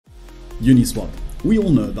Uniswap. We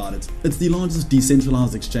all know about it. It's the largest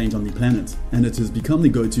decentralized exchange on the planet, and it has become the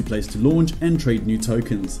go-to place to launch and trade new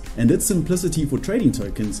tokens. And its simplicity for trading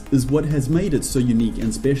tokens is what has made it so unique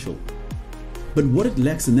and special. But what it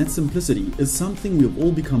lacks in that simplicity is something we've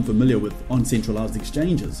all become familiar with on centralized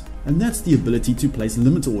exchanges, and that's the ability to place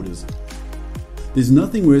limit orders. There's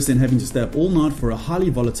nothing worse than having to stay up all night for a highly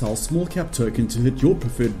volatile small cap token to hit your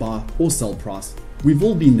preferred buy or sell price. We've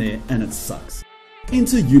all been there and it sucks.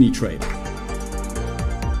 Enter UniTrade.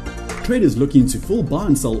 Traders looking to full buy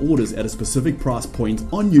and sell orders at a specific price point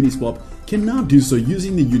on Uniswap can now do so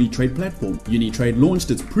using the UniTrade platform. UniTrade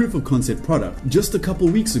launched its proof of concept product just a couple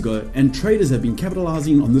weeks ago, and traders have been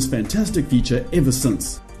capitalizing on this fantastic feature ever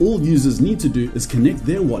since. All users need to do is connect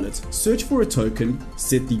their wallet, search for a token,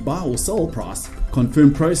 set the buy or sell price,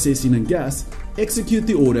 confirm processing and gas, execute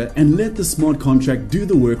the order, and let the smart contract do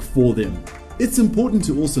the work for them. It's important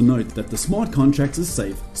to also note that the smart contract is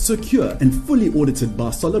safe, secure, and fully audited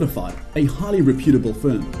by Solidified, a highly reputable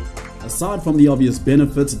firm. Aside from the obvious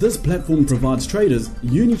benefits this platform provides traders,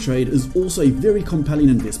 UniTrade is also a very compelling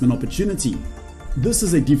investment opportunity. This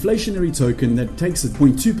is a deflationary token that takes a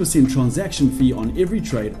 0.2% transaction fee on every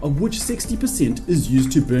trade, of which 60% is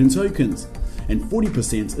used to burn tokens, and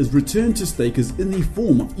 40% is returned to stakers in the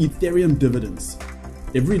form of ethereum dividends.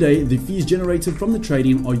 Every day, the fees generated from the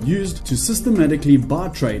trading are used to systematically buy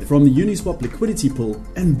trade from the Uniswap liquidity pool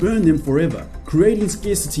and burn them forever, creating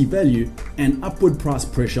scarcity value and upward price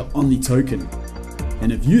pressure on the token.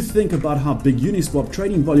 And if you think about how big Uniswap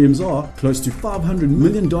trading volumes are, close to $500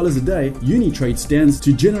 million a day, UniTrade stands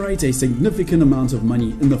to generate a significant amount of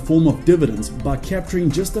money in the form of dividends by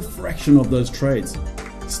capturing just a fraction of those trades.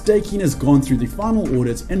 Staking has gone through the final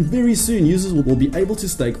audit, and very soon users will be able to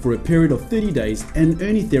stake for a period of 30 days and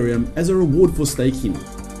earn Ethereum as a reward for staking.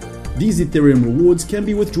 These Ethereum rewards can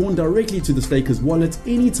be withdrawn directly to the staker's wallet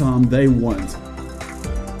anytime they want.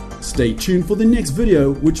 Stay tuned for the next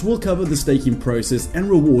video, which will cover the staking process and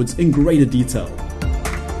rewards in greater detail.